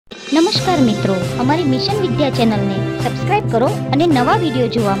નમસ્કાર મિત્રો, અમારી મિશન વિદ્યા ચેનલને સબસ્ક્રાઇબ કરો અને નવા વિડીયો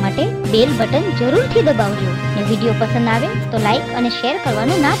જોવા માટે બેલ બટન જરૂરથી દબાવજો. અને વિડીયો પસંદ આવે તો લાઈક અને શેર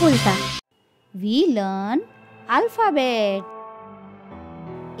કરવાનું ના ભૂલતા. We learn alphabet.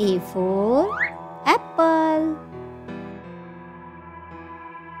 A for apple.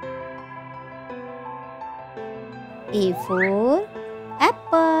 A for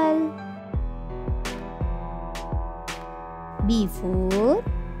apple. B for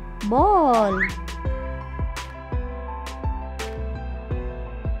ball.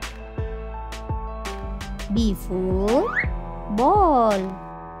 B for ball.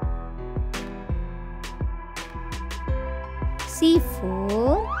 C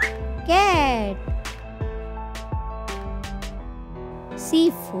for cat. C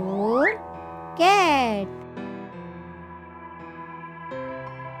for cat.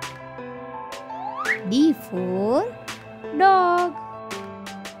 D for dog.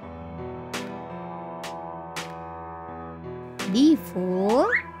 D for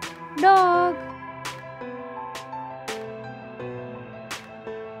dog.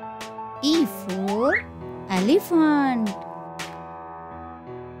 E for elephant.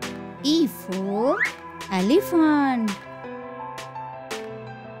 E for elephant.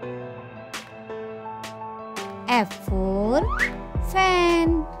 F for fan.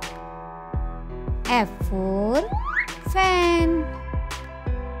 F for fan.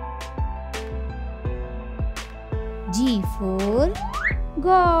 G for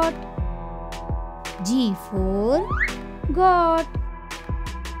goat. G for goat.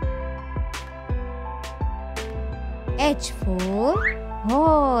 H for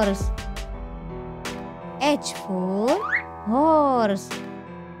horse. H for horse.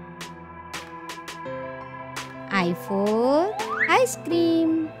 I for ice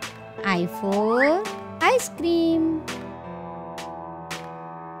cream. I for ice cream.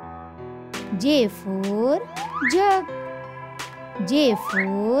 J for jug. J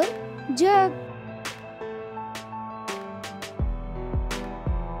for jug.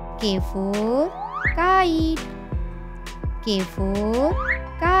 K for kite. K for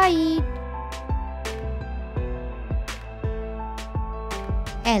kite.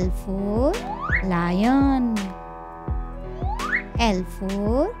 L for lion. L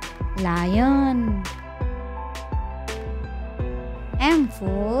for lion. M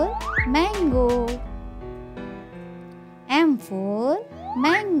for mango. M for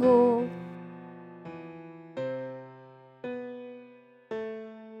mango.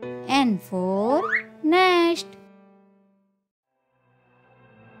 N for nest.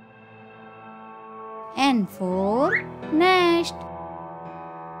 N for nest.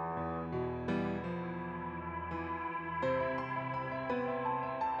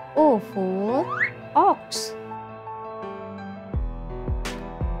 O for ox.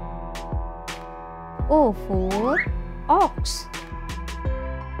 O for ox.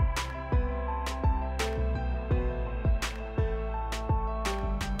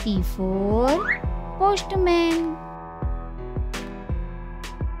 P for postman.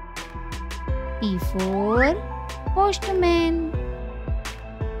 P for postman.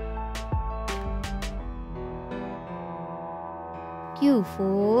 Q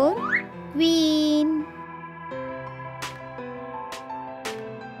for queen.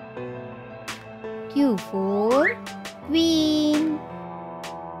 Q for queen.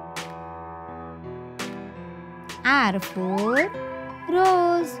 R for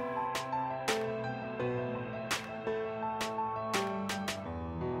rose.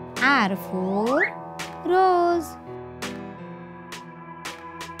 R for rose.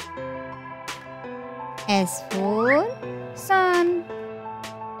 S for sun.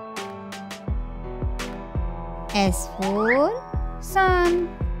 S for sun.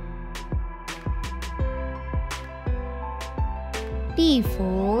 T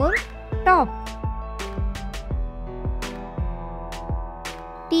for top.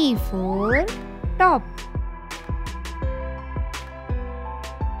 T for top.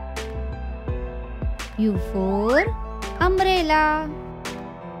 U for umbrella.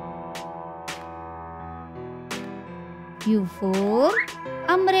 U for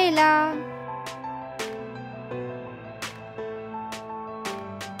umbrella.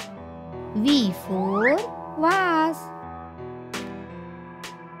 V for vase.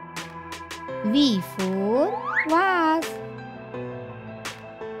 V for vase.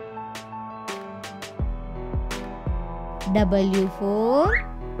 W for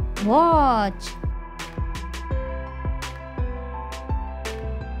watch.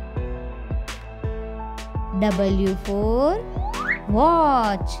 W for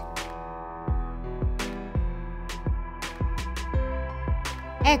watch.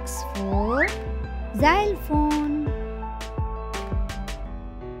 X for xylophone.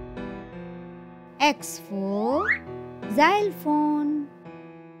 X for xylophone.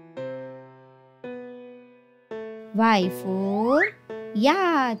 Y for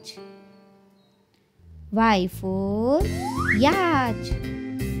yacht. Y for yacht.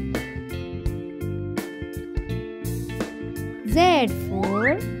 Z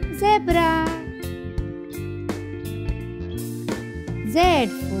for zebra. Z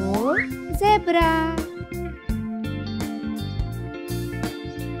for zebra.